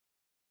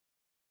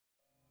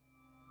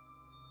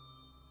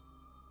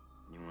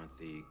want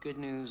the good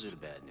news or the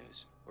bad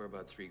news? We're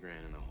about $3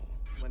 grand in the hole.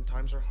 When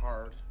times are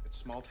hard, it's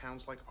small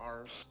towns like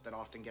ours that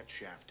often get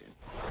shafted.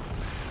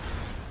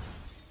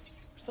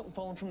 Something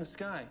falling from the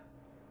sky.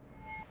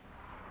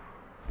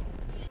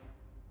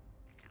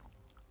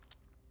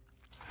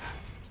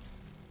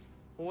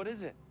 What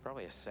is it?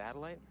 Probably a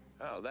satellite.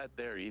 Oh, that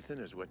there, Ethan,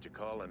 is what you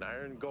call an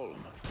iron golem.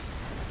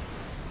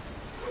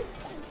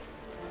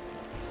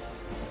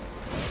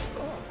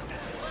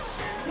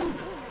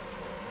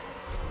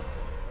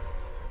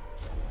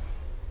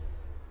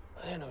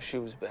 I didn't know she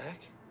was back.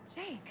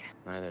 Jake.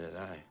 Neither did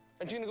I.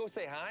 Aren't you gonna go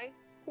say hi?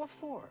 What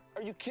for?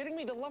 Are you kidding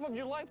me? The love of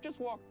your life just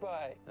walked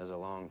by. That was a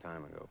long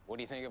time ago. What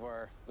do you think of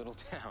our little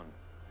town?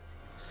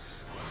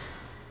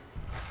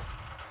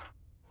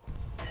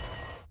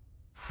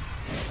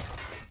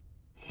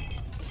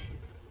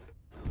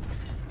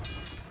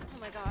 Oh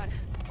my God.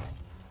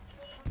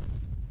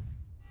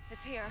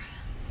 It's here.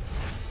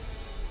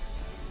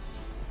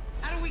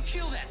 How do we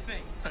kill that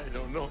thing? I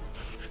don't know.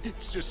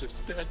 It's just a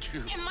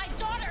statue. And my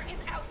daughter is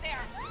out there.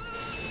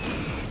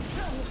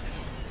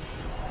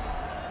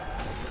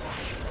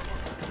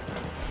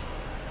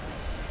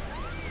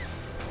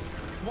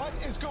 What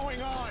is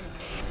going on?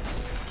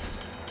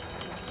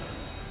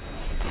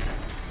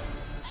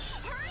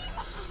 Hurry,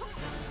 Mom!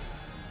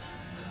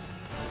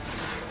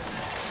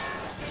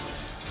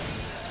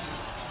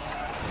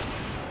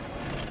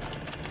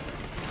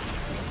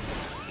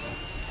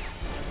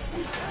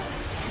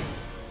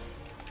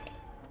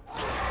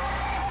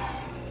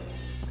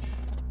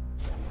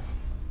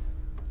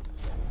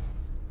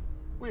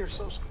 We are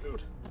so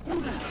screwed.